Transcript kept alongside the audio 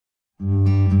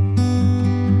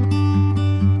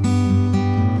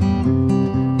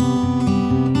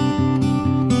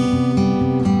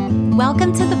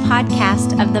Welcome to the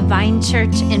podcast of the Vine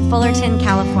Church in Fullerton,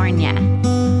 California.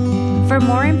 For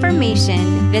more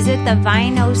information, visit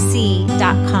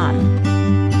thevineoc.com.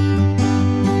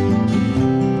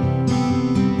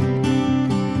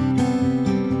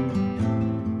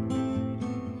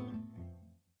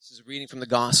 This is a reading from the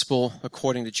Gospel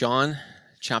according to John,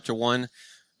 chapter 1,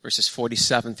 verses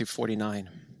 47 through 49.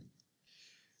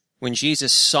 When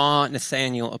Jesus saw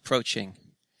Nathanael approaching,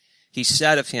 he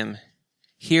said of him,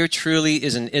 "Here truly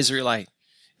is an Israelite,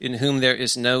 in whom there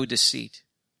is no deceit."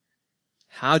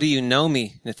 "How do you know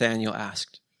me?" Nathanael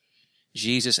asked.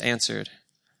 Jesus answered,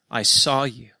 "I saw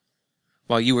you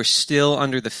while you were still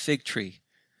under the fig tree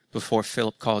before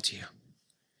Philip called you."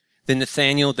 Then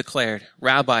Nathanael declared,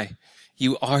 "Rabbi,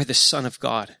 you are the Son of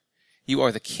God. You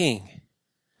are the King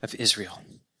of Israel."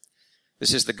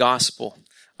 This is the gospel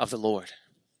of the Lord.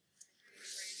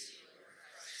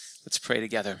 Let's pray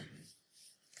together.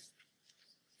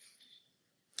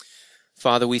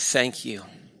 Father, we thank you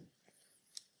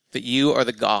that you are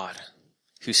the God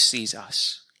who sees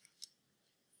us.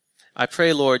 I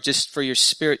pray, Lord, just for your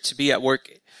Spirit to be at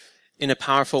work in a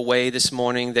powerful way this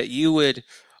morning, that you would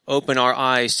open our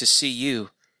eyes to see you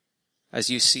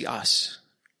as you see us,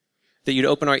 that you'd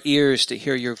open our ears to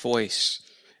hear your voice,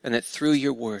 and that through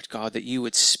your word, God, that you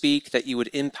would speak, that you would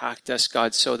impact us,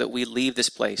 God, so that we leave this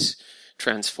place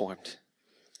transformed.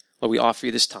 Lord, we offer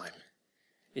you this time.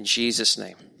 In Jesus'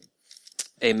 name.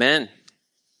 Amen.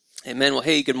 Amen. Well,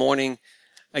 hey, good morning.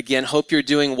 Again, hope you're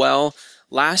doing well.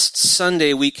 Last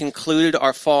Sunday, we concluded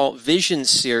our fall vision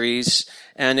series.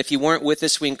 And if you weren't with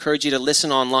us, we encourage you to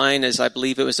listen online, as I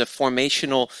believe it was a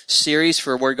formational series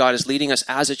for where God is leading us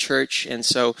as a church. And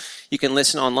so you can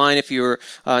listen online if you're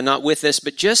not with us.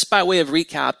 But just by way of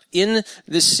recap, in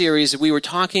this series, we were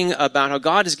talking about how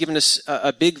God has given us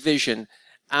a big vision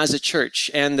as a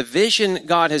church. And the vision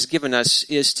God has given us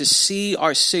is to see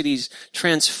our cities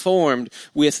transformed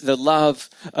with the love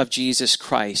of Jesus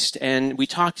Christ. And we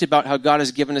talked about how God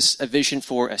has given us a vision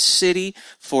for a city,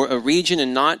 for a region,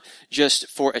 and not just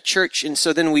for a church. And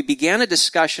so then we began a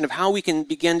discussion of how we can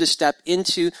begin to step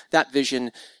into that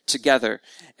vision together.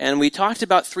 And we talked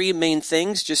about three main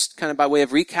things, just kind of by way of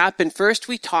recap. And first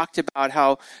we talked about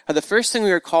how the first thing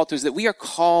we were called to is that we are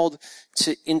called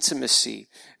to intimacy,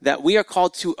 that we are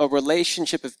called to a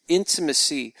relationship of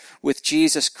intimacy with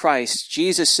Jesus Christ.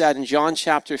 Jesus said in John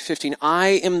chapter 15,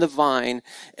 "I am the vine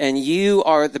and you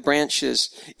are the branches.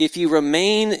 If you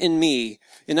remain in me,"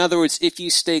 in other words, if you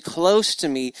stay close to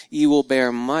me, "you will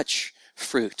bear much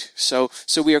fruit." So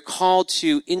we are called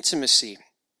to intimacy.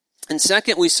 And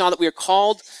second, we saw that we are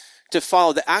called to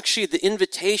follow. That actually the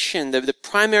invitation, the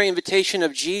primary invitation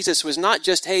of Jesus was not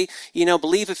just, hey,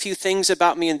 believe a few things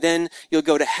about me and then you'll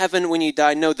go to heaven when you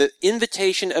die. No, the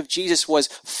invitation of Jesus was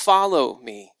follow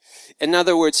me. In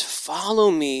other words, follow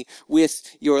me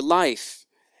with your life.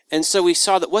 And so we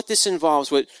saw that what this involves,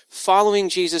 what following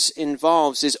Jesus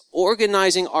involves, is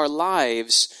organizing our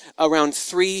lives around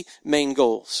three main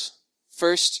goals.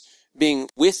 First, being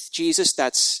with Jesus,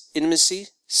 that's intimacy.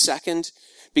 Second,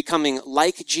 becoming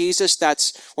like Jesus,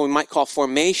 that's what we might call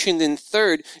formation. Then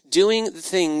third, doing the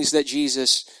things that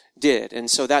Jesus did. And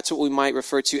so that's what we might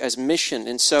refer to as mission.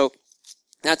 And so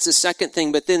that's the second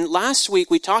thing. But then last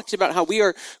week we talked about how we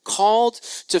are called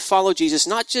to follow Jesus,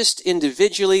 not just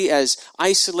individually as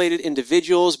isolated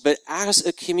individuals, but as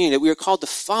a community. We are called to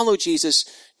follow Jesus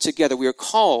together. We are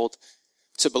called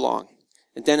to belong.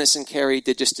 And Dennis and Carrie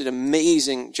did an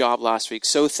amazing job last week.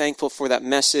 So thankful for that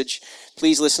message.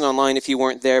 Please listen online if you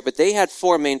weren't there. But they had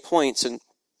 4 main points. And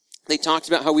they talked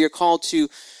about how we are called to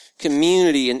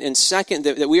community. And second,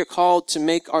 that we are called to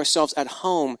make ourselves at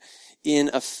home in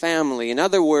a family. In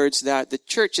other words, that the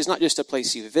church is not just a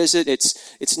place you visit.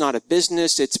 It's not a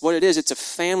business. It's what it is. It's a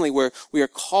family where we are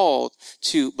called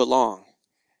to belong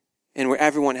and where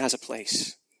everyone has a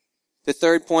place. The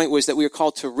third point was that we are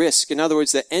called to risk. In other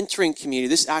words, that entering community,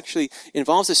 this actually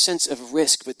involves a sense of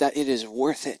risk, but that it is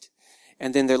worth it.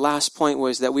 And then their last point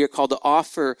was that we are called to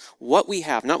offer what we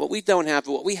have, not what we don't have,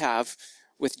 but what we have,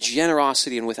 with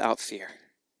generosity and without fear.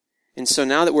 And so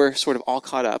now that we're sort of all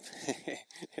caught up,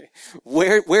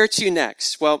 where to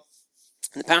next? Well,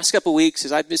 in the past couple of weeks,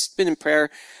 as I've just been in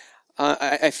prayer,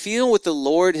 I feel what the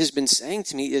Lord has been saying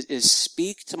to me is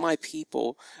speak to my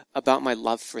people about my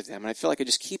love for them. And I feel like I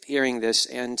just keep hearing this.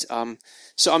 And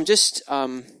so I'm just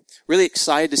really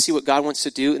excited to see what God wants to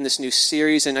do in this new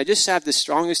series. And I just have the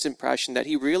strongest impression that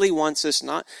he really wants us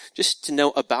not just to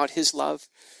know about his love,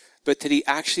 but that he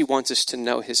actually wants us to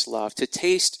know his love, to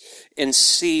taste and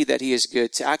see that he is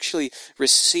good, to actually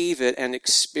receive it and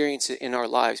experience it in our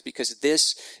lives, because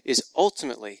this is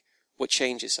ultimately what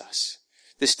changes us.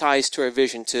 this ties to our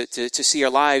vision to see our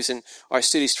lives and our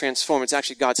cities transformed. It's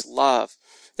actually God's love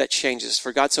that changes us.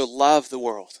 For God so loved the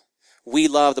world. We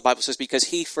love, the Bible says, because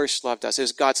he first loved us. It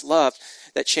was God's love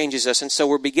that changes us. And so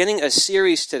we're beginning a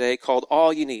series today called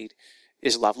All You Need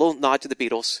is Love. A little nod to the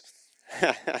Beatles,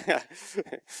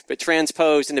 but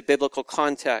transposed into biblical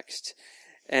context.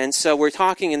 And so we're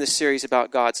talking in this series about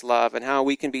God's love and how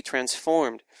we can be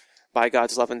transformed by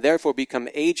God's love and therefore become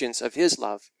agents of his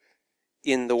love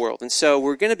in the world. And so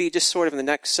we're going to be just sort of in the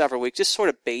next several weeks, just sort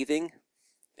of bathing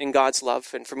in God's love.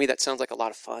 And for me, that sounds like a lot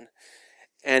of fun.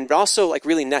 But also like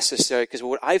really necessary, because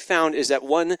what I've found is that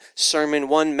one sermon,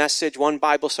 one message, one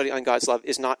Bible study on God's love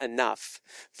is not enough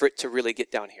for it to really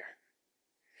get down here.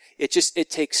 It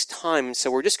takes time.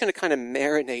 So we're just going to kind of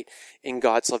marinate in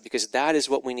God's love because that is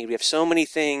what we need. We have so many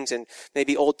things and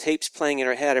maybe old tapes playing in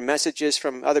our head or messages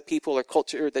from other people or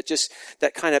culture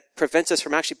that kind of prevents us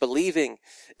from actually believing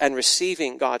and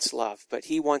receiving God's love. But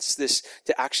he wants this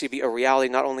to actually be a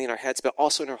reality, not only in our heads, but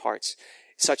also in our hearts,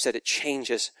 such that it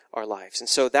changes our lives. And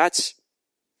so that's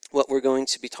what we're going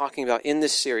to be talking about in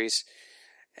this series.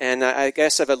 And I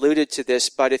guess I've alluded to this,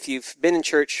 but if you've been in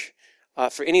church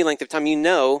for any length of time, you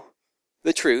know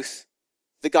the truth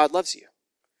that God loves you.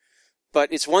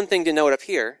 But it's one thing to know it up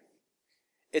here.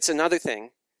 It's another thing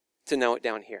to know it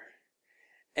down here.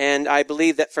 And I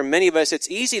believe that for many of us, it's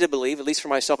easy to believe, at least for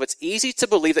myself, it's easy to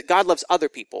believe that God loves other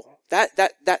people. That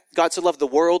God so loved the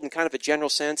world in kind of a general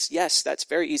sense. Yes, that's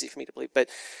very easy for me to believe. But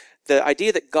the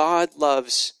idea that God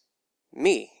loves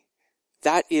me,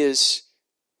 that is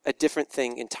a different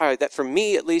thing entirely. That for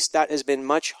me, at least, that has been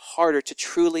much harder to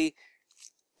truly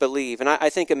believe. And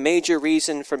I think a major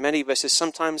reason for many of us is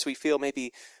sometimes we feel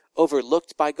maybe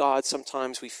overlooked by God.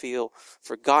 Sometimes we feel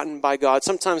forgotten by God.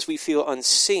 Sometimes we feel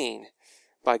unseen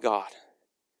by God.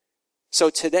 So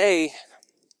today,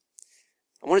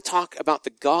 I want to talk about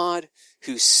the God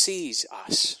who sees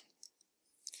us.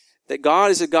 That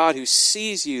God is a God who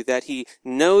sees you, that he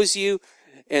knows you,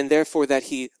 and therefore that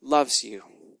he loves you.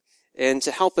 And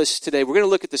to help us today, we're going to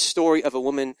look at the story of a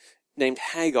woman named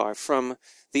Hagar from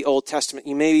the Old Testament.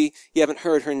 You haven't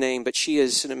heard her name, but she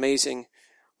is an amazing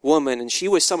woman. And she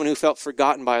was someone who felt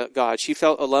forgotten by God. She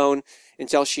felt alone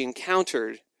until she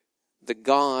encountered the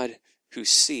God who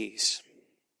sees.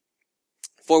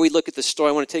 Before we look at the story,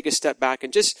 I want to take a step back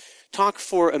and just talk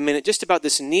for a minute just about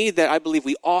this need that I believe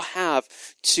we all have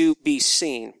to be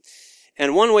seen.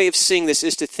 And one way of seeing this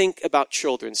is to think about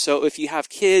children. So if you have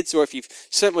kids or if you've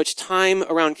spent much time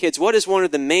around kids, what is one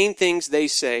of the main things they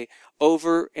say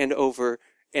over and over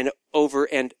and over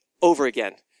and over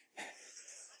again?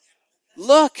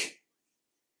 Look!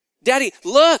 Daddy,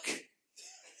 look!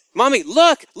 Mommy,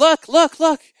 look! Look! Look!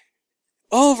 Look!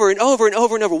 Over and over and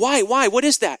over and over. Why? Why? What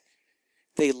is that?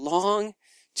 They long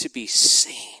to be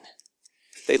seen.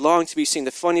 They long to be seen.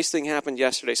 The funniest thing happened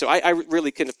yesterday. So I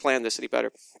really couldn't have planned this any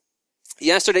better.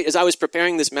 Yesterday, as I was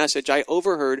preparing this message, I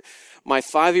overheard my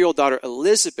 5-year-old daughter,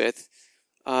 Elizabeth,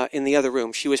 in the other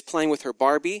room. She was playing with her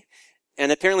Barbie.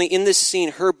 And apparently in this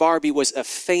scene, her Barbie was a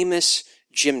famous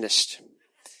gymnast.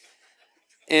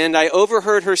 And I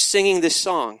overheard her singing this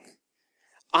song.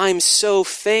 I'm so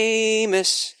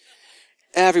famous.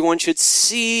 Everyone should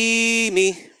see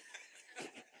me.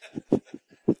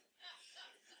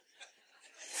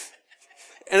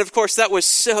 And of course, that was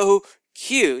so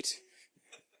cute.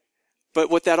 But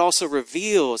what that also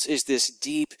reveals is this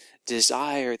deep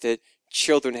desire that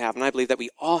children have. And I believe that we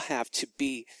all have to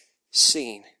be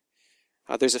seen.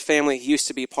 There's a family who used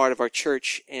to be part of our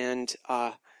church, and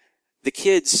the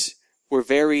kids were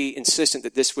very insistent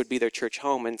that this would be their church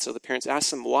home. And so the parents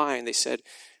asked them why, and they said,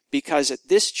 because at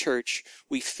this church,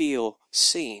 we feel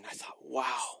seen. I thought,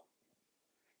 wow,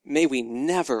 may we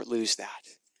never lose that.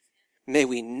 May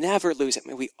we never lose it.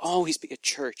 May we always be a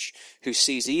church who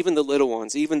sees even the little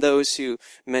ones, even those who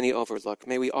many overlook.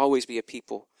 May we always be a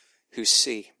people who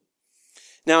see.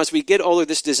 Now, as we get older,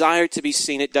 this desire to be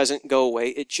seen, it doesn't go away.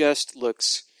 It just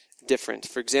looks different.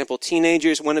 For example,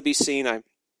 teenagers want to be seen. I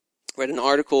read an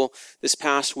article this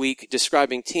past week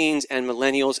describing teens and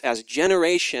millennials as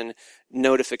generation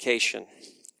notification.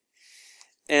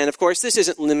 And of course, this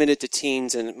isn't limited to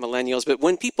teens and millennials, but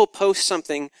when people post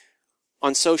something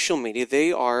on social media,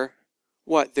 they are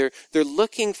what? They're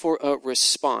looking for a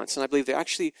response. And I believe they're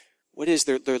actually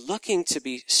they're looking to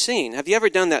be seen. Have you ever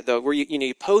done that, though, where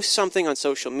you post something on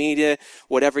social media,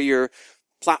 whatever your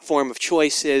platform of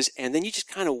choice is, and then you just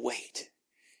kind of wait.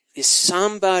 Is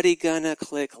somebody gonna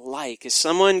click like? Is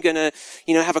someone gonna,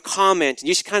 have a comment? And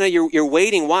you just kind of, you're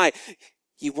waiting. Why?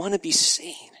 You want to be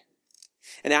seen.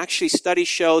 And actually, studies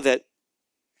show that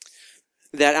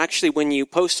that actually when you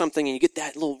post something and you get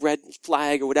that little red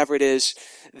flag or whatever it is,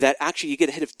 that actually you get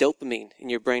a hit of dopamine in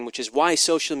your brain, which is why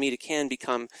social media can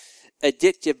become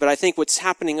addictive. But I think what's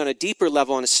happening on a deeper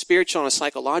level, on a spiritual, on a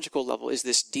psychological level, is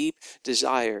this deep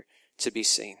desire to be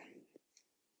seen.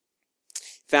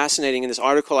 Fascinating. In this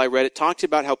article I read, it talked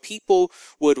about how people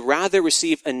would rather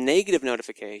receive a negative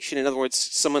notification, in other words,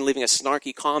 someone leaving a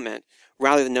snarky comment,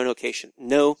 rather than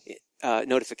no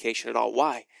notification at all.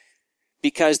 Why?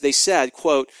 Because they said,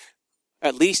 quote,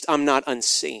 "At least I'm not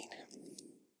unseen."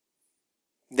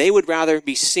 They would rather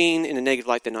be seen in a negative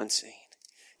light than unseen.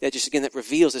 That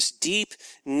reveals this deep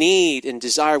need and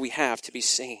desire we have to be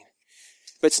seen.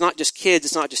 But it's not just kids,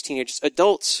 it's not just teenagers.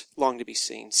 Adults long to be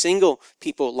seen. Single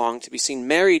people long to be seen.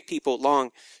 Married people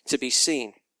long to be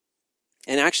seen.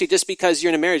 And actually, just because you're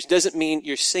in a marriage doesn't mean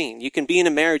you're seen. You can be in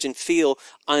a marriage and feel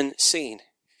unseen.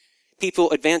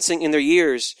 People advancing in their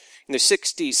years, in their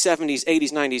 60s, 70s,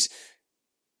 80s, 90s,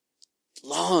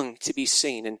 long to be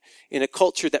seen. And in a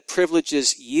culture that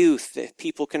privileges youth, that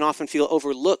people can often feel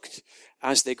overlooked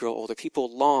as they grow older.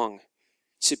 People long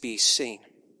to be seen.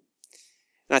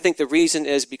 And I think the reason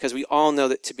is because we all know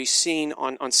that to be seen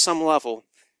on some level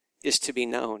is to be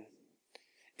known.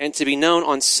 And to be known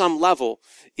on some level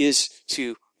is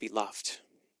to be loved.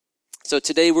 So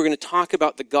today we're going to talk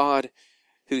about the God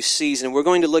who sees. And we're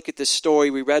going to look at this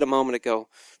story we read a moment ago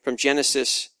from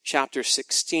Genesis chapter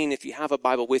 16. If you have a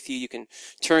Bible with you, you can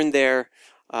turn there.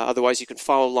 Otherwise, you can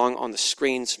follow along on the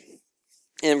screens.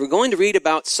 And we're going to read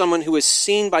about someone who was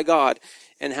seen by God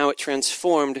and how it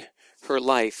transformed her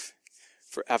life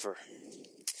forever.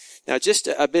 Now, just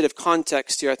a bit of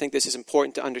context here. I think this is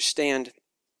important to understand.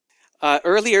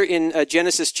 Earlier in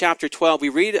Genesis chapter 12, we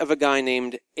read of a guy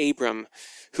named Abram,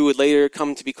 who would later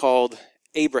come to be called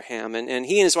Abraham. And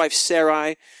he and his wife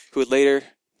Sarai, who would later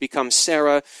become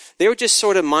Sarah, they were just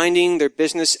sort of minding their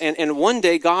business. And one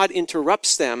day God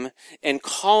interrupts them and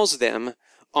calls them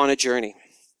on a journey.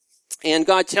 And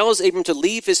God tells Abram to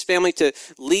leave his family, to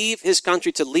leave his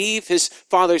country, to leave his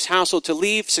father's household, to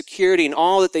leave security and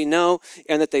all that they know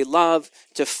and that they love,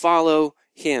 to follow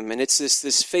him. And it's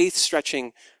this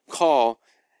faith-stretching call.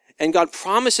 And God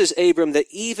promises Abram that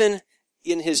even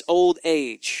in his old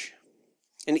age,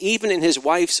 and even in his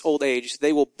wife's old age,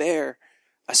 they will bear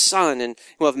a son and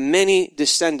will have many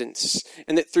descendants,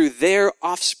 and that through their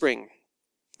offspring,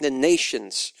 the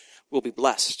nations will be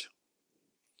blessed.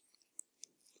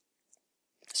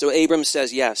 So Abram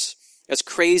says yes. As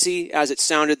crazy as it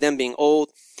sounded, them being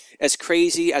old, as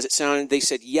crazy as it sounded, they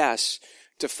said yes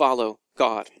to follow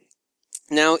God.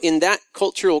 Now, in that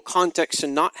cultural context, to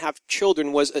not have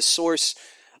children was a source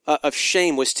of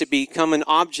shame, was to become an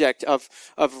object of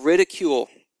ridicule.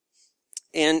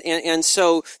 And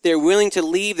so they're willing to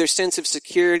leave their sense of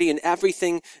security and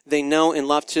everything they know and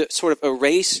love to sort of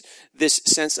erase this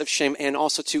sense of shame and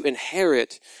also to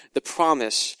inherit the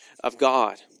promise of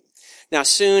God. Now,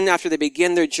 soon after they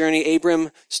begin their journey,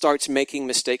 Abram starts making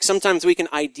mistakes. Sometimes we can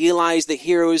idealize the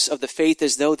heroes of the faith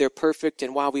as though they're perfect,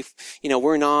 and while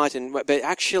we're not. But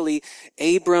actually,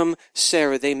 Abram,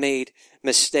 Sarah, they made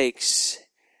mistakes.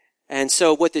 And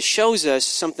so what this shows us,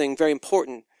 something very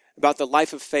important about the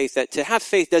life of faith, that to have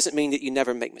faith doesn't mean that you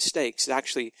never make mistakes. It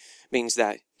actually means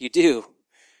that you do,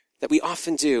 that we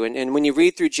often do. And when you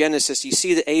read through Genesis, you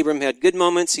see that Abram had good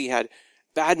moments, he had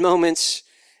bad moments,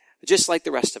 just like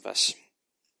the rest of us.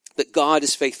 But God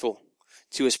is faithful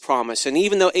to his promise. And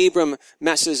even though Abram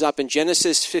messes up, in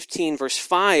Genesis 15 verse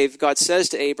 5, God says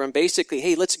to Abram basically,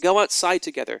 hey, let's go outside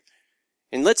together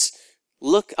and let's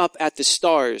look up at the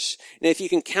stars. And if you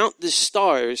can count the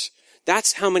stars,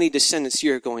 that's how many descendants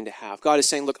you're going to have. God is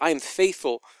saying, look, I am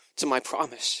faithful to my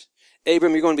promise.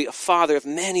 Abram, you're going to be a father of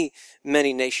many,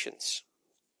 many nations.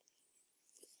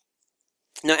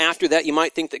 Now, after that, you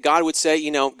might think that God would say,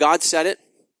 God said it.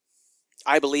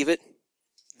 I believe it.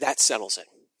 That settles it.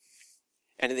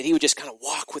 And that he would just kind of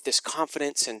walk with this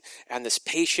confidence and this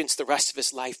patience the rest of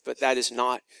his life. But that is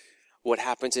not what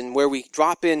happens. And where we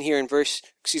drop in here in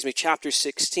chapter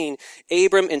 16,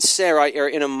 Abram and Sarai are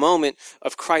in a moment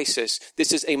of crisis.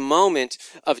 This is a moment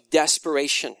of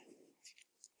desperation.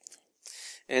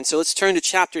 And so let's turn to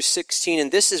chapter 16,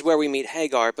 and this is where we meet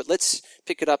Hagar, but let's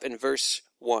pick it up in verse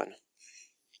 1.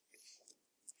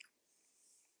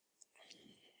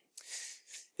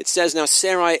 It says, now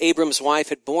Sarai, Abram's wife,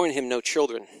 had borne him no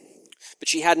children, but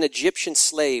she had an Egyptian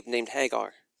slave named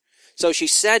Hagar. So she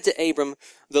said to Abram,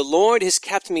 the Lord has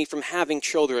kept me from having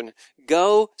children.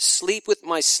 Go sleep with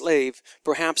my slave.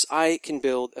 Perhaps I can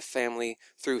build a family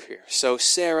through here. So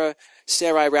Sarai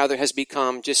has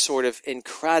become just sort of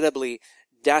incredibly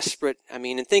desperate.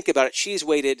 And think about it. She's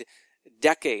waited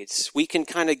decades. We can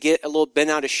kind of get a little bent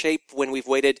out of shape when we've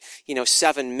waited,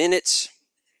 7 minutes,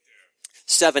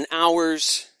 7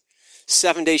 hours,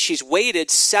 7 days. She's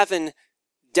waited 7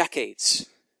 decades.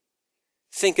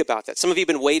 Think about that. Some of you have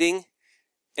been waiting,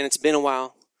 and it's been a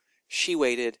while. She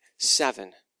waited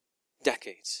 7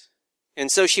 decades. And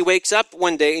so she wakes up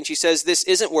one day and she says, this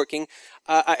isn't working.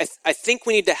 I think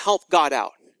we need to help God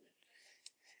out.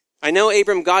 I know,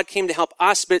 Abram, God came to help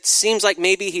us, but it seems like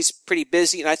maybe he's pretty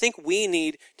busy, and I think we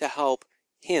need to help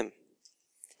him.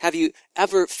 Have you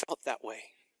ever felt that way?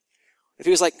 If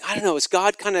he was like, I don't know, is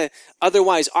God kind of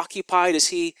otherwise occupied? Is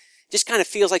he just kind of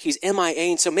feels like he's MIA,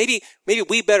 and so maybe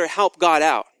we better help God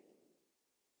out.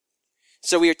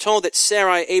 So we are told that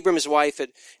Sarai, Abram's wife,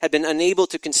 had been unable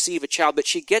to conceive a child, but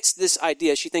she gets this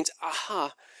idea. She thinks,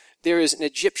 aha, there is an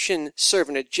Egyptian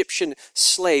servant, an Egyptian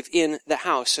slave in the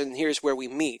house, and here's where we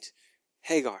meet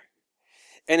Hagar.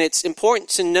 And it's important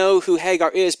to know who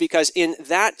Hagar is because in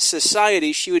that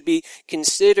society, she would be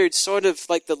considered sort of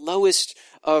like the lowest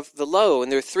of the low.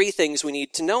 And there are 3 things we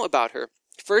need to know about her.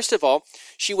 First of all,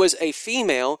 she was a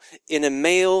female in a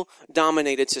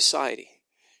male-dominated society.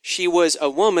 She was a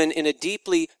woman in a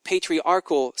deeply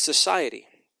patriarchal society.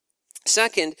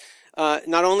 Second,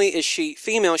 not only is she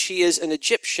female, she is an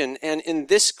Egyptian. And in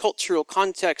this cultural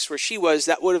context where she was,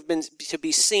 that would have been to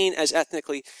be seen as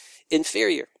ethnically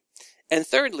inferior. And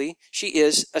thirdly, she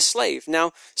is a slave.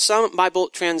 Now, some Bible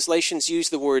translations use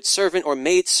the word servant or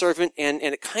maidservant, and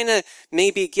it kind of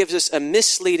maybe gives us a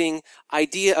misleading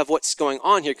idea of what's going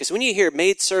on here. Because when you hear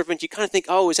maidservant, you kind of think,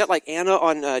 oh, is that like Anna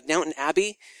on Downton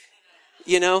Abbey?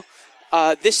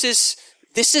 This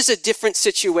is a different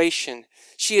situation.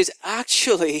 She is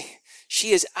actually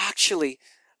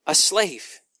a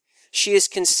slave. She is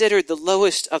considered the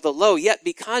lowest of the low. Yet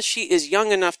because she is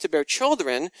young enough to bear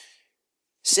children,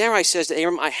 Sarai says to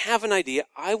Abram, I have an idea.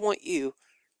 I want you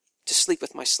to sleep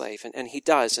with my slave. And he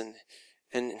does.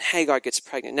 And Hagar gets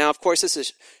pregnant. Now, of course, this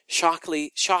is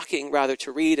shocking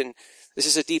to read. And this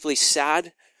is a deeply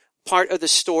sad part of the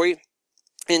story.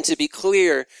 And to be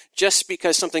clear, just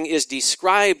because something is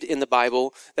described in the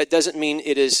Bible, that doesn't mean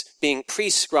it is being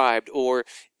prescribed or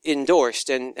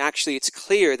endorsed. And actually, it's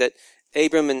clear that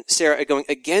Abram and Sarah are going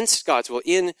against God's will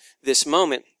in this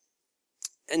moment.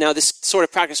 And now, this sort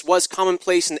of practice was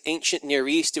commonplace in the ancient Near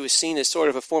East. It was seen as sort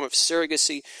of a form of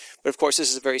surrogacy. But of course,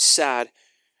 this is a very sad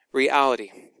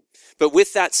reality. But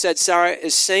with that said, Sarah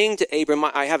is saying to Abram,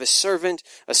 I have a servant,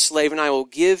 a slave, and I will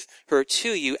give her to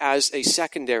you as a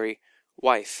secondary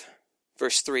wife.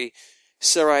 Verse 3,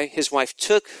 Sarai, his wife,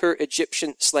 took her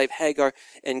Egyptian slave Hagar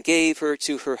and gave her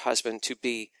to her husband to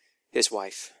be his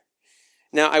wife.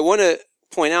 Now, I want to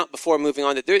point out before moving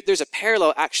on that there's a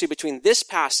parallel actually between this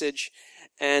passage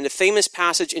and a famous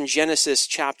passage in Genesis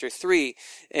chapter 3.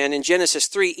 And in Genesis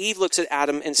 3, Eve looks at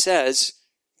Adam and says,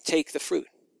 take the fruit.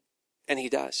 And he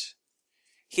does.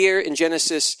 Here in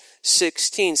Genesis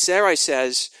 16, Sarai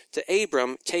says to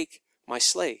Abram, take my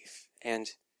slave. And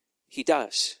he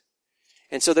does.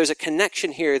 And so there's a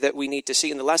connection here that we need to see.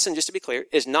 And the lesson, just to be clear,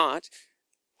 is not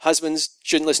husbands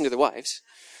shouldn't listen to their wives.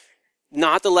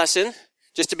 Not the lesson,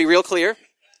 just to be real clear.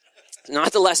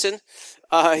 Not the lesson.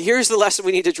 Here's the lesson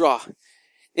we need to draw.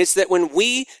 It's that when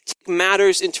we take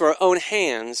matters into our own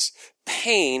hands,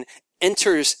 pain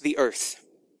enters the earth.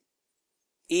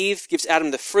 Eve gives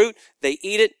Adam the fruit. They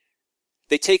eat it.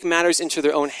 They take matters into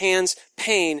their own hands.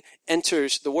 Pain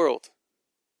enters the world.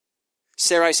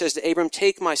 Sarai says to Abram,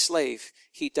 take my slave.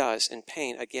 He does, and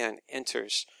pain again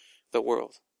enters the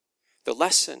world. The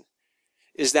lesson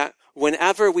is that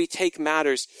whenever we take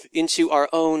matters into our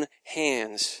own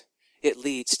hands, it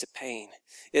leads to pain.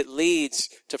 It leads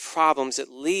to problems. It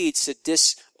leads to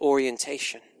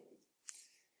disorientation.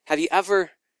 Have you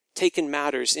ever taken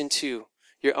matters into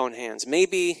your own hands?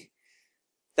 Maybe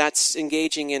that's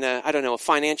engaging in a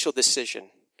financial decision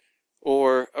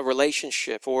or a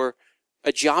relationship or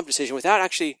a job decision without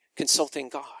actually consulting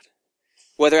God.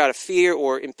 Whether out of fear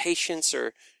or impatience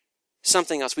or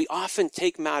something else, we often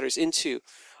take matters into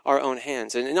our own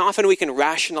hands. And often we can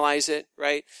rationalize it,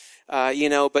 right?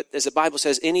 But as the Bible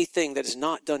says, anything that is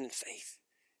not done in faith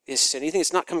is sin. Anything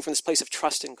that's not coming from this place of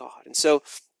trust in God. And so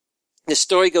the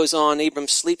story goes on. Abram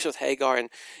sleeps with Hagar.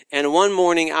 And one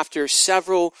morning after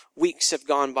several weeks have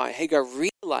gone by, Hagar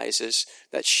realizes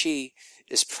that she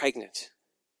is pregnant.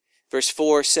 Verse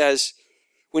 4 says,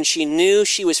 when she knew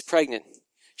she was pregnant,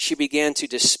 she began to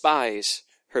despise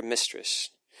her mistress.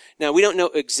 Now, we don't know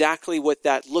exactly what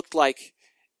that looked like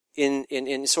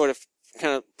in sort of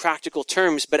kind of practical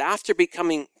terms, but after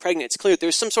becoming pregnant, it's clear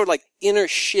there's some sort of like inner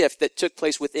shift that took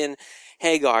place within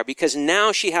Hagar, because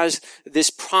now she has this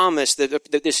promise,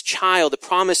 this child, the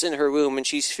promise in her womb, and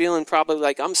she's feeling probably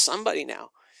like, I'm somebody now.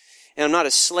 And I'm not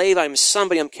a slave, I'm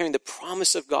somebody, I'm carrying the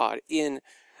promise of God in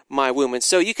my womb. And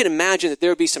so you can imagine that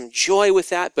there would be some joy with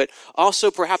that, but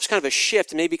also perhaps kind of a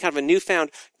shift, maybe kind of a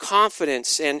newfound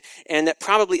confidence, and that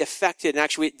probably affected, and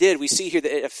actually it did, we see here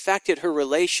that it affected her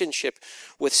relationship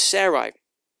with Sarai.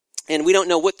 And we don't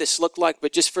know what this looked like,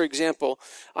 but just for example,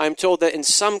 I'm told that in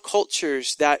some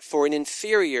cultures that for an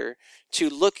inferior to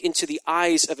look into the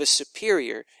eyes of a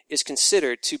superior is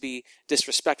considered to be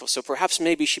disrespectful. So perhaps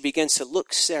maybe she begins to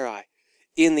look Sarai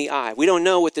in the eye. We don't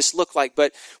know what this looked like,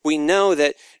 but we know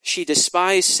that she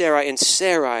despised Sarai, and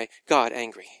Sarai got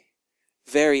angry.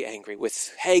 Very angry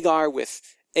with Hagar, with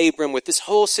Abram, with this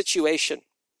whole situation.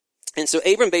 And so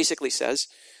Abram basically says,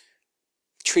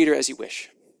 treat her as you wish.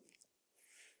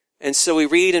 And so we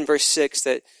read in verse 6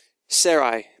 that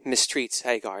Sarai mistreats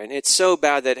Hagar. And it's so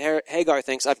bad that Hagar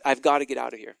thinks, I've got to get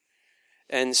out of here.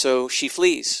 And so she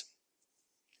flees.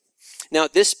 Now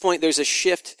at this point, there's a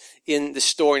shift in the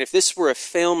story. And if this were a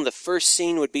film, the first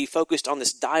scene would be focused on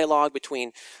this dialogue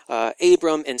between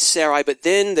Abram and Sarai. But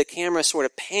then the camera sort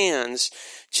of pans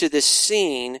to this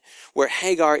scene where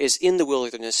Hagar is in the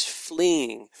wilderness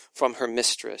fleeing from her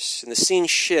mistress. And the scene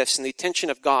shifts, and the attention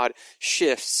of God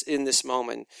shifts in this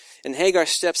moment. And Hagar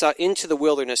steps out into the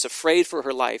wilderness, afraid for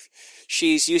her life.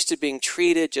 She's used to being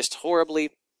treated just horribly.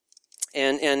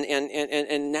 And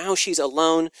now she's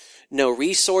alone, no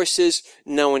resources,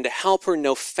 no one to help her,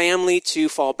 no family to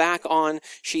fall back on.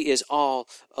 She is all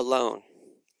alone.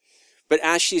 But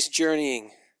as she's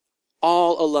journeying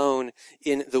all alone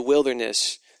in the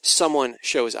wilderness, someone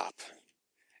shows up.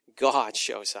 God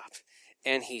shows up,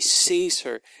 and he sees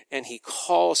her, and he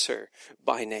calls her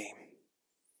by name.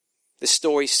 The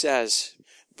story says,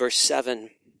 verse 7,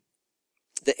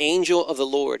 the angel of the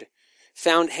Lord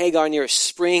found Hagar near a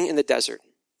spring in the desert.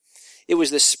 It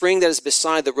was the spring that is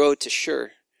beside the road to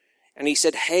Shur. And he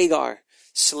said, Hagar,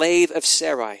 slave of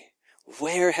Sarai,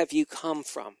 where have you come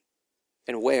from?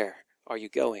 And where are you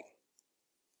going?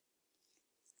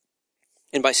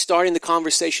 And by starting the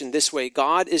conversation this way,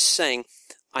 God is saying,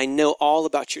 I know all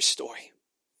about your story.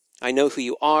 I know who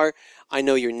you are. I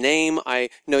know your name. I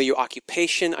know your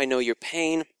occupation. I know your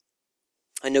pain.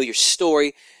 I know your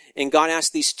story. And God asks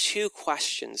these two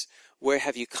questions. Where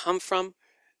have you come from?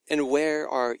 And where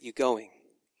are you going?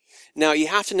 Now, you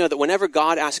have to know that whenever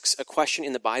God asks a question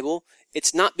in the Bible,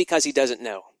 it's not because he doesn't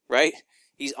know, right?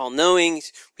 He's all-knowing.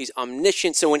 He's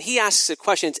omniscient. So when he asks a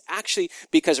question, it's actually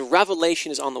because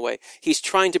revelation is on the way. He's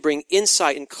trying to bring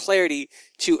insight and clarity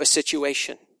to a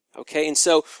situation. Okay? And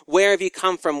so, where have you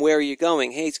come from? Where are you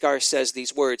going? Hagar says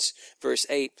these words, verse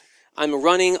 8, I'm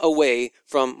running away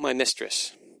from my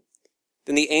mistress.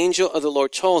 Then the angel of the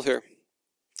Lord told her,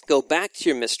 go back to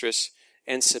your mistress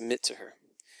and submit to her.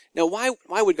 Now,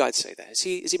 why would God say that? Is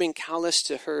he being callous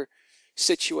to her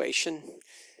situation?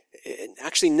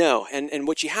 Actually, no. And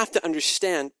what you have to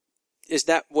understand is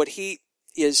that what he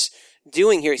is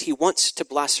doing here is he wants to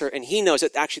bless her, and he knows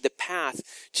that actually the path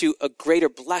to a greater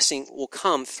blessing will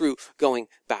come through going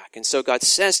back. And so God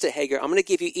says to Hagar, I'm going to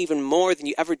give you even more than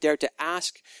you ever dared to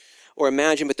ask or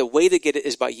imagine, but the way to get it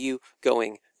is by you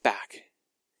going back.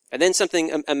 And then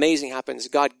something amazing happens.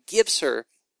 God gives her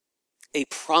a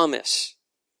promise.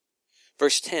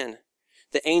 Verse 10,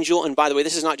 the angel, and by the way,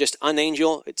 this is not just an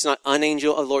angel. It's not an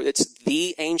angel of the Lord. It's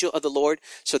the angel of the Lord.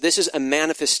 So this is a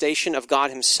manifestation of God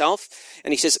himself.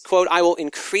 And he says, quote, I will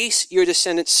increase your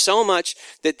descendants so much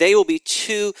that they will be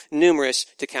too numerous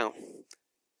to count.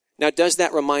 Now, does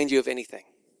that remind you of anything?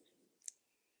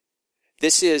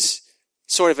 This is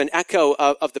sort of an echo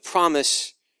of the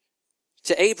promise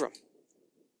to Abram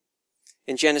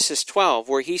in Genesis 12,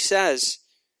 where he says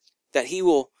that he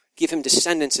will give him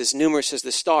descendants as numerous as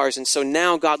the stars. And so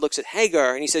now God looks at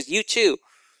Hagar and he says, you too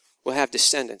will have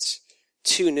descendants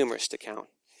too numerous to count.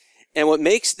 And what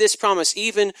makes this promise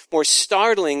even more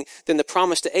startling than the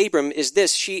promise to Abram is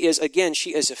this. She is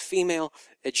a female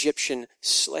Egyptian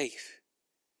slave.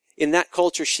 In that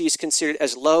culture, she's considered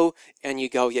as low and you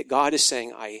go, yet God is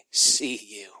saying, I see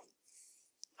you.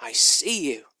 I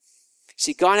see you.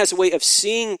 See, God has a way of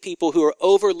seeing people who are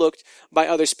overlooked by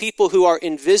others, people who are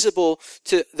invisible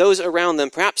to those around them,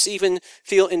 perhaps even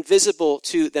feel invisible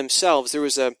to themselves. There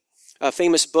was a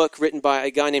famous book written by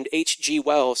a guy named H.G.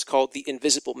 Wells called The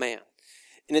Invisible Man.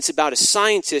 And it's about a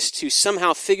scientist who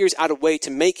somehow figures out a way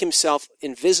to make himself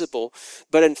invisible,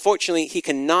 but unfortunately he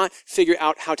cannot figure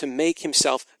out how to make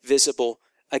himself visible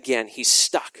again. He's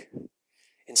stuck.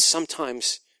 And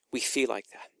sometimes we feel like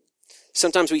that.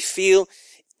 Sometimes we feel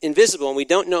invisible and we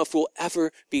don't know if we'll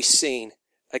ever be seen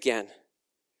again.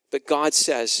 But God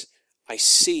says, I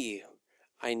see you.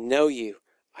 I know you.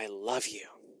 I love you.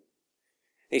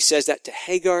 And he says that to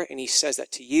Hagar, and he says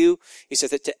that to you. He says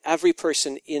that to every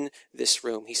person in this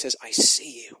room. He says, I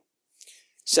see you.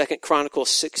 2 Chronicles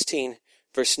 16,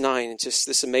 verse 9, it's just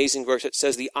this amazing verse. It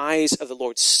says, the eyes of the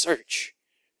Lord search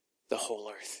the whole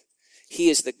earth. He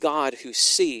is the God who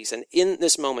sees. And in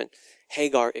this moment,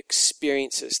 Hagar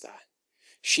experiences that.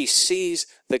 She sees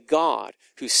the God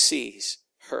who sees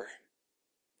her.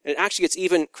 And it actually gets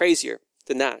even crazier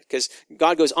than that, because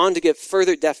God goes on to give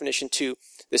further definition to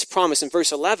this promise. In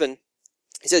verse 11,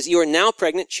 he says, you are now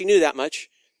pregnant. She knew that much.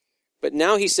 But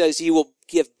now he says, you will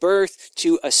give birth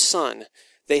to a son.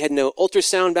 They had no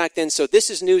ultrasound back then, so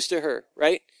this is news to her,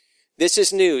 right? This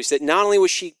is news that not only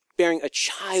was she bearing a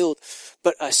child,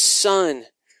 but a son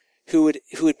who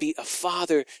would be a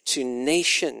father to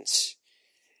nations.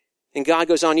 And God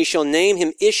goes on, you shall name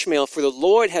him Ishmael, for the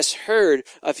Lord has heard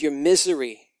of your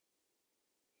misery.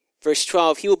 Verse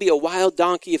 12, he will be a wild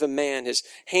donkey of a man. His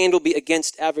hand will be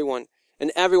against everyone,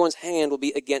 and everyone's hand will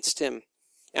be against him.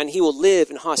 And he will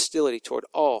live in hostility toward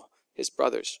all his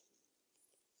brothers.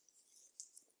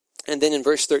 And then in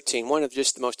verse 13, one of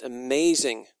just the most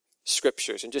amazing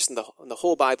scriptures, and just in the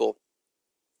whole Bible,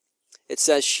 it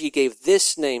says she gave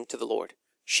this name to the Lord.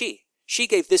 She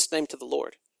gave this name to the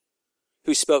Lord,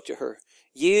 who spoke to her.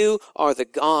 You are the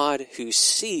God who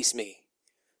sees me.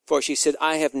 For she said,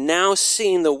 I have now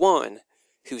seen the one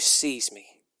who sees me.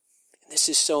 And this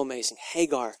is so amazing.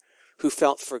 Hagar, who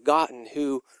felt forgotten,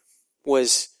 who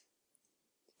was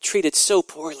treated so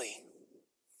poorly.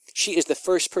 She is the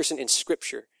first person in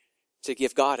Scripture to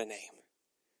give God a name.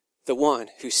 The one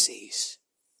who sees.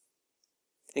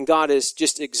 And God is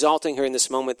just exalting her in this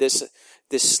moment, this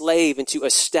slave, into a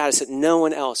status that no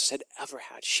one else had ever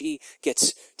had. She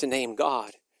gets to name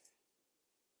God.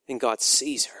 And God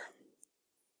sees her.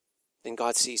 And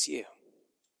God sees you.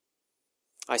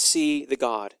 I see the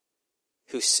God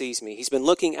who sees me. He's been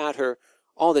looking at her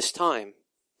all this time,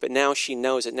 but now she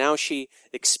knows it. Now she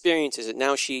experiences it.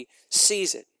 Now she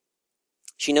sees it.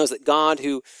 She knows that God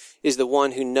who is the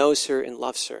one who knows her and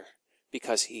loves her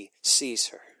because he sees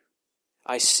her.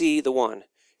 I see the one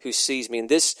who sees me. And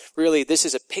this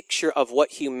is a picture of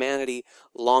what humanity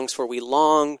longs for. We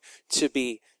long to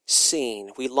be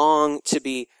seen. We long to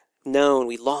be known.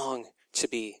 We long to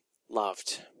be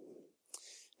loved.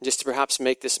 Just to perhaps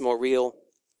make this more real,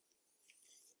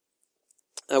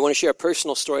 I want to share a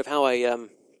personal story of how I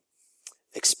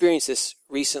experienced this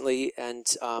recently, and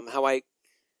how I,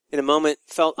 in a moment,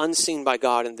 felt unseen by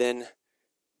God, and then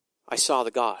I saw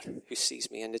the God who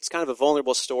sees me. And it's kind of a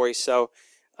vulnerable story, so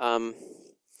I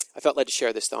felt led to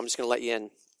share this, though. I'm just going to let you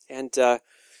in. And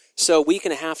so a week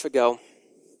and a half ago,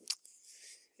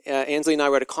 Ansley and I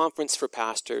were at a conference for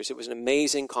pastors. It was an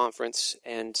amazing conference,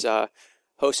 and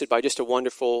hosted by just a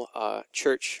wonderful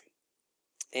church.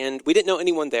 And we didn't know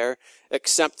anyone there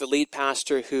except the lead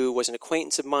pastor, who was an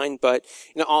acquaintance of mine, but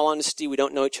in all honesty, we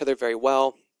don't know each other very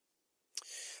well.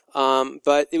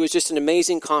 But it was just an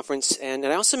amazing conference, and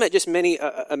I also met just many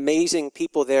amazing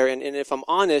people there. And if I'm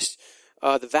honest,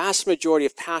 for the vast majority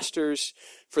of pastors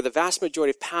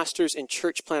and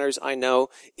church planners I know,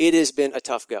 it has been a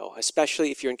tough go,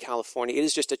 especially if you're in California. It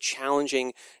is just a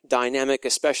challenging dynamic,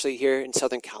 especially here in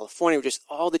Southern California, with just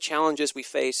all the challenges we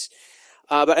face.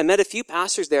 But I met a few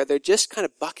pastors there. They're just kind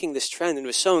of bucking this trend, and it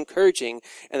was so encouraging,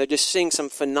 and they're just seeing some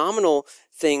phenomenal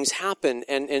things happen.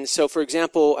 And so, for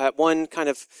example, at one kind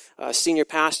of senior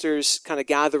pastors kind of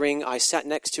gathering, I sat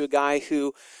next to a guy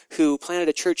who planted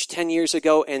a church 10 years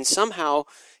ago, and somehow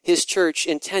his church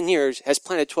in 10 years has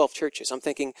planted 12 churches. I'm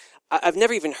thinking, I've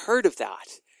never even heard of that.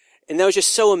 And that was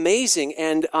just so amazing,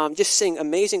 and just seeing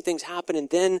amazing things happen. And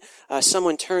then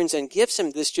someone turns and gives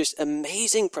him this just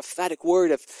amazing prophetic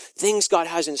word of things God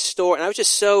has in store. And I was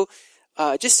just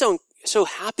so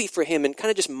happy for him, and kind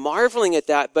of just marveling at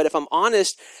that. But if I'm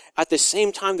honest, at the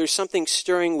same time, there's something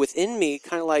stirring within me,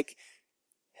 kind of like,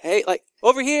 hey, like,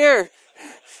 over here,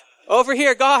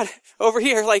 God, over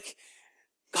here, like,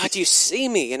 God, do you see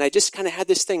me? And I just kind of had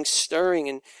this thing stirring,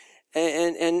 and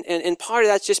part of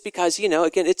that's just because,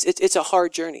 again, it's a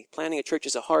hard journey. Planting a church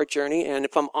is a hard journey. And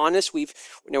if I'm honest,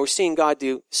 we're seeing God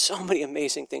do so many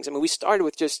amazing things. I mean, we started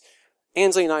with just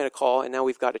Ansley and I on a call, and now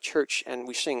we've got a church, and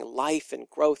we're seeing life and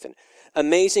growth and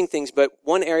amazing things. But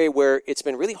one area where it's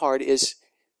been really hard is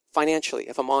financially,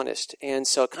 if I'm honest. And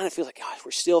so it kind of feels like, gosh,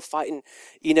 we're still fighting,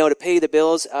 to pay the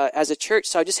bills as a church.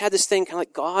 So I just had this thing kind of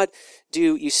like, God,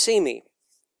 do you see me?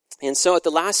 And so at the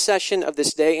last session of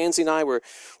this day, Ansley and I were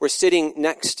sitting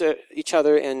next to each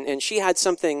other, and she had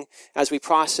something, as we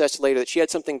processed later, that she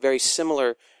had something very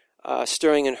similar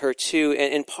stirring in her too.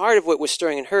 And part of what was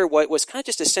stirring in her was kind of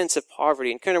just a sense of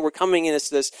poverty. And kind of we're coming in as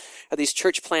these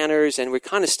church planners, and we're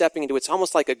kind of stepping into it's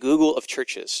almost like a Google of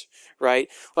churches, right?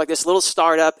 Like this little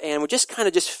startup, and we're just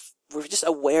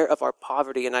aware of our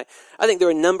poverty. And I think there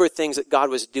are a number of things that God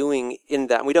was doing in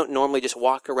that. And we don't normally just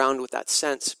walk around with that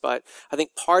sense, but I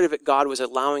think part of it, God was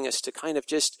allowing us to kind of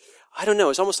just, I don't know,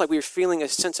 it's almost like we were feeling a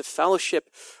sense of fellowship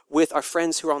with our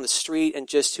friends who are on the street and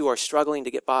just who are struggling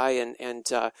to get by. And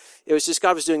it was just,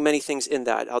 God was doing many things in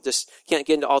that. Can't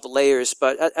get into all the layers,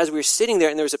 but as we were sitting there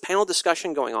and there was a panel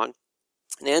discussion going on,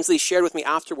 and Ansley shared with me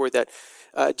afterward that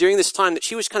during this time that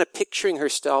she was kind of picturing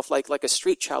herself like a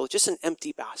street child with just an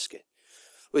empty basket.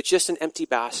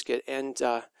 And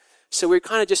so we were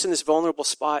kind of just in this vulnerable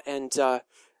spot. And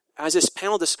as this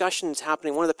panel discussion is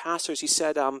happening, one of the pastors, he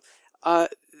said,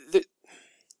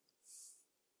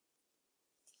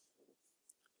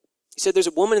 there's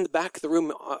a woman in the back of the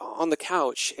room on the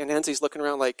couch. And Ansley's looking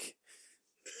around like,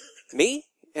 me?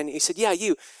 And he said, yeah,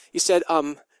 you. He said,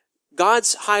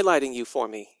 God's highlighting you for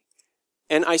me.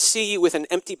 And I see you with an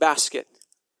empty basket.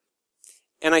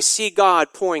 And I see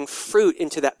God pouring fruit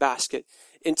into that basket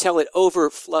until it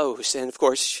overflows. And of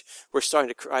course, we're starting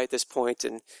to cry at this point.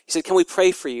 And he said, can we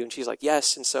pray for you? And she's like,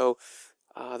 yes. And so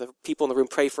the people in the room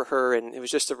pray for her. And it was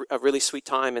just a really sweet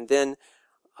time. And then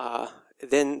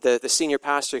the senior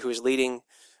pastor who was leading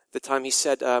the time, he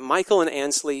said, Michael and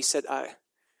Ansley, he said,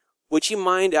 would you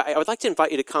mind, I would like to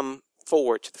invite you to come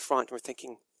forward to the front. And we're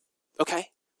thinking, okay,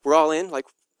 we're all in, like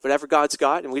whatever God's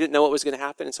got. And we didn't know what was going to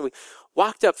happen. And so we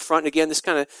walked up front. And again, this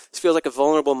feels like a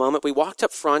vulnerable moment. We walked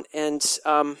up front and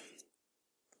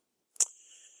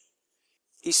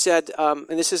he said, and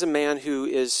this is a man who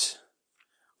is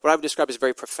what I would describe as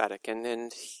very prophetic.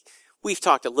 And we've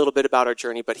talked a little bit about our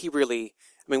journey, but he really,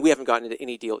 we haven't gotten into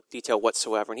any detail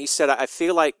whatsoever. And he said, I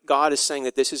feel like God is saying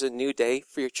that this is a new day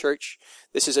for your church.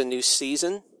 This is a new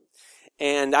season.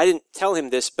 And I didn't tell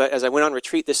him this, but as I went on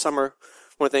retreat this summer,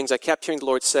 one of the things I kept hearing the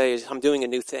Lord say is, I'm doing a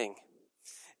new thing.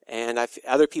 And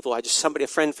other people, a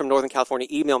friend from Northern California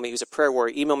emailed me, who's a prayer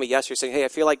warrior, emailed me yesterday saying, hey, I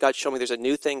feel like God's showing me there's a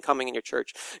new thing coming in your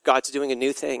church. God's doing a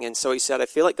new thing. And so he said, I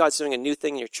feel like God's doing a new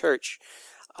thing in your church.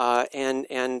 Then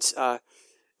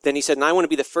he said, and I want to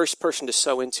be the first person to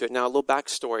sow into it. Now, a little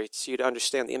backstory to you to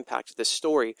understand the impact of this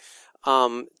story.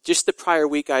 Just the prior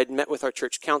week, I had met with our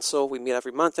church council. We meet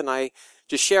every month, and I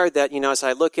just shared that, as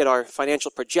I look at our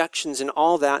financial projections and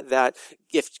all that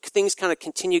if things kind of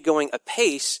continue going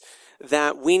apace,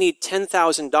 that we need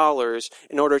 $10,000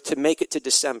 in order to make it to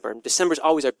December. December is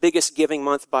always our biggest giving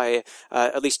month by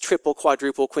at least triple,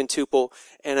 quadruple, quintuple.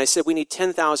 And I said, we need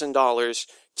 $10,000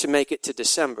 to make it to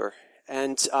December.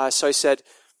 And so I said,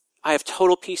 I have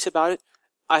total peace about it.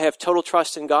 I have total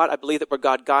trust in God. I believe that where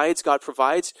God guides, God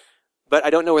provides. But I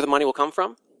don't know where the money will come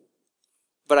from.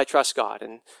 But I trust God.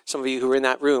 And some of you who were in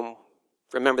that room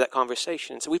remember that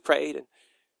conversation. So we prayed and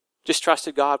just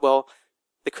trusted God. Well,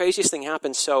 the craziest thing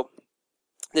happened. So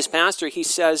this pastor, he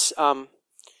says, and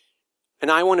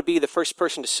I want to be the first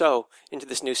person to sow into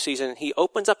this new season. He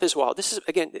opens up his wallet. This is,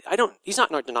 again, he's not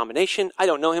in our denomination. I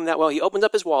don't know him that well. He opens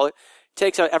up his wallet,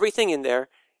 takes out everything in there,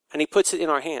 and he puts it in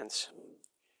our hands.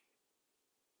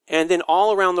 And then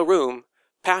all around the room,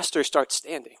 pastors start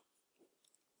standing.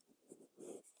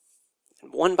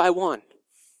 And one by one,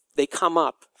 they come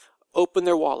up, open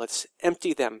their wallets,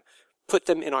 empty them, put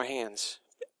them in our hands.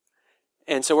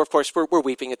 And so, of course, we're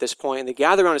weeping at this point. And they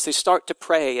gather around us. They start to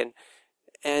pray. And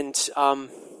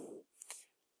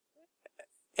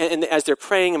as they're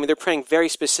praying, they're praying very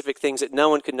specific things that no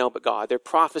one could know but God. They're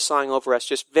prophesying over us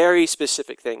just very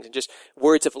specific things and just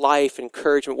words of life,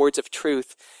 encouragement, words of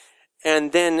truth.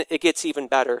 And then it gets even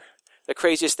better. The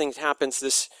craziest thing happens.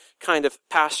 This kind of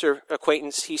pastor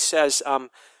acquaintance, he says,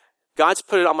 God's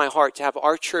put it on my heart to have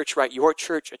our church write your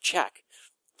church a check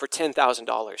for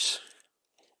 $10,000.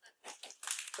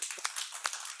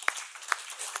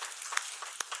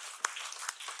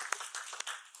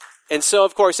 And so,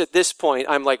 of course, at this point,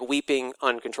 I'm like weeping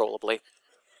uncontrollably.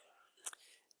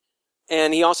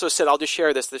 And he also said, I'll just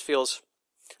share this. This feels,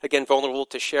 again, vulnerable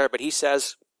to share. But he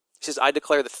says, I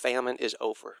declare the famine is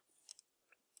over.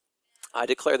 I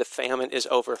declare the famine is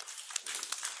over.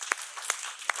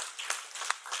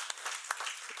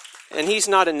 And he's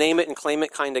not a name it and claim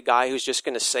it kind of guy who's just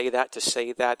going to say that.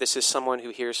 This is someone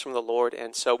who hears from the Lord.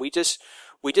 And so we just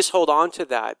hold on to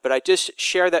that. But I just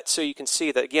share that so you can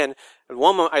see that, again, at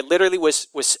one moment, I literally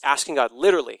was asking God,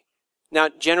 literally. Now,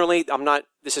 generally,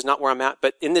 this is not where I'm at,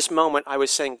 but in this moment, I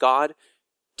was saying, God,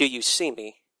 do you see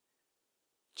me?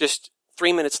 Just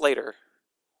 3 minutes later,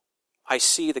 I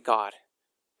see the God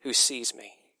who sees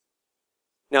me.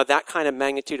 Now, that kind of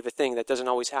magnitude of a thing, that doesn't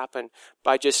always happen,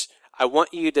 but I just I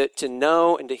want you to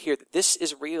know and to hear that this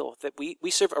is real, that we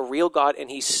serve a real God and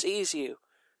he sees you.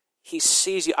 He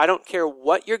sees you. I don't care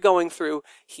what you're going through.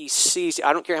 He sees you.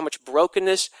 I don't care how much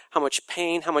brokenness, how much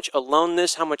pain, how much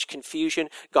aloneness, how much confusion.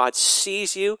 God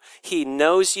sees you. He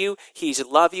knows you. He's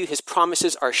loved you. His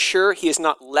promises are sure. He has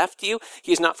not left you.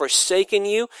 He has not forsaken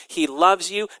you. He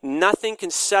loves you. Nothing can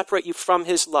separate you from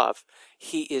his love.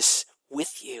 He is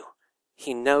with you.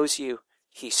 He knows you.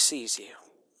 He sees you.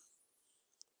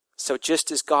 So just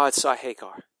as God saw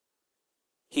Hagar,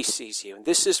 he sees you. And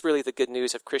this is really the good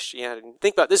news of Christianity. And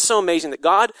think about it. This is so amazing that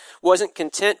God wasn't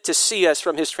content to see us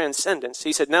from his transcendence.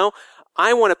 He said, no,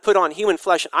 I want to put on human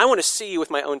flesh and I want to see you with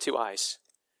my own two eyes.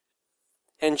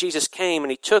 And Jesus came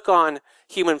and he took on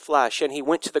human flesh and he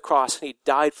went to the cross and he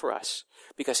died for us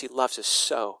because he loves us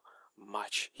so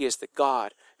much. He is the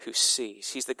God who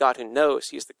sees. He's the God who knows.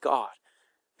 He's the God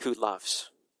who loves.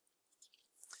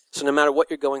 So no matter what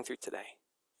you're going through today,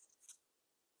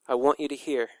 I want you to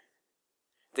hear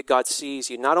that God sees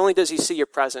you. Not only does he see your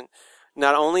present,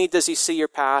 not only does he see your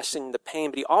past and the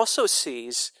pain, but he also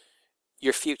sees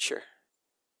your future.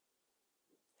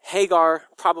 Hagar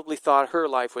probably thought her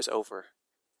life was over,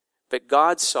 but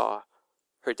God saw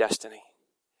her destiny,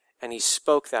 and he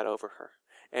spoke that over her,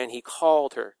 and he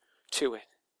called her to it.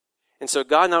 And so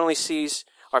God not only sees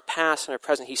our past and our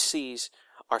present, he sees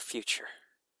our future.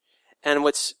 And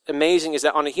what's amazing is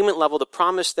that on a human level, the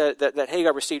promise that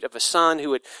Hagar received of a son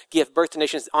who would give birth to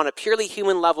nations, on a purely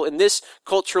human level, in this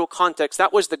cultural context,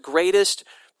 that was the greatest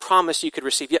promise you could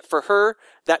receive. Yet for her,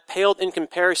 that paled in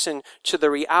comparison to the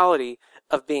reality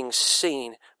of being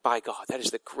seen by God. That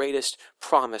is the greatest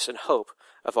promise and hope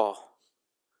of all.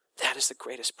 That is the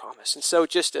greatest promise. And so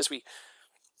just as we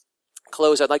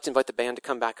close, I'd like to invite the band to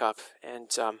come back up. And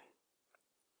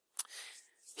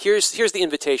Here's the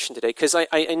invitation today, because I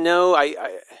know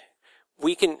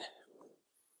we can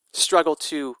struggle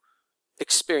to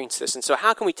experience this. And so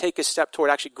how can we take a step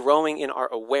toward actually growing in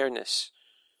our awareness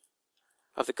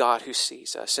of the God who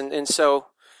sees us? And so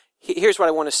here's what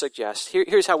I want to suggest.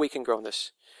 Here's how we can grow in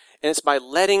this. And it's by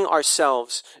letting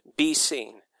ourselves be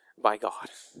seen by God.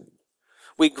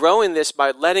 We grow in this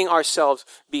by letting ourselves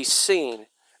be seen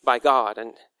by God.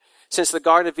 And since the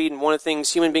Garden of Eden, one of the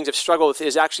things human beings have struggled with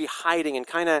is actually hiding and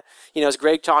kind of, as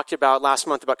Greg talked about last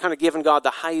month, about kind of giving God the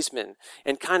Heisman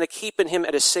and kind of keeping him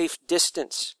at a safe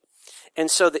distance.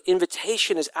 And so the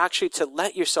invitation is actually to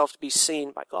let yourself be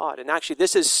seen by God. And actually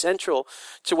this is central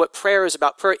to what prayer is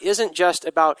about. Prayer isn't just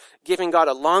about giving God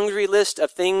a laundry list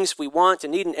of things we want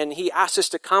and need, and he asks us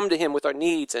to come to him with our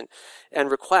needs and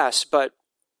requests, but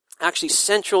actually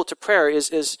central to prayer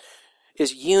is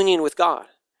union with God.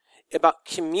 About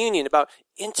communion, about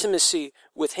intimacy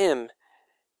with him.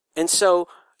 And so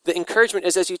the encouragement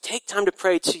is, as you take time to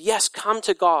pray, to yes, come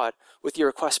to God with your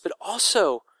requests, but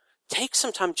also take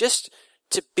some time just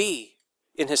to be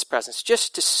in his presence,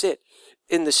 just to sit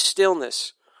in the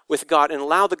stillness with God and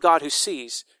allow the God who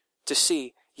sees to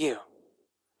see you.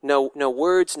 No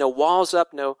words, no walls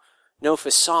up, no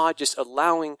facade, just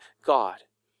allowing God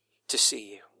to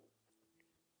see you.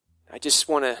 I just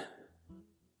want to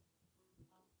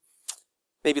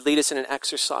maybe lead us in an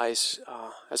exercise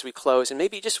as we close. And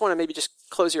maybe you just want to just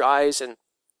close your eyes. And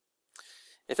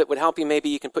if it would help you, maybe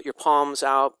you can put your palms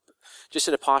out just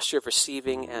in a posture of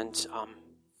receiving and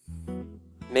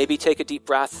maybe take a deep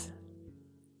breath.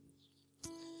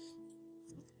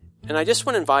 And I just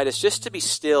want to invite us just to be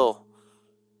still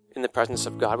in the presence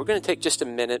of God. We're going to take just a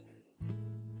minute.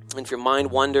 And if your mind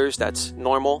wanders, that's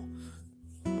normal.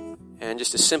 And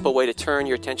just a simple way to turn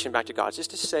your attention back to God is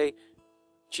just to say,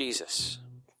 Jesus.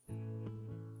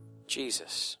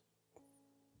 Jesus.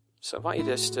 So I invite you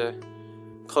just to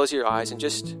close your eyes and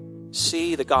just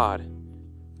see the God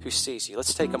who sees you.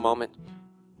 Let's take a moment,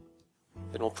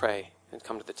 then we'll pray and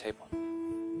come to the table.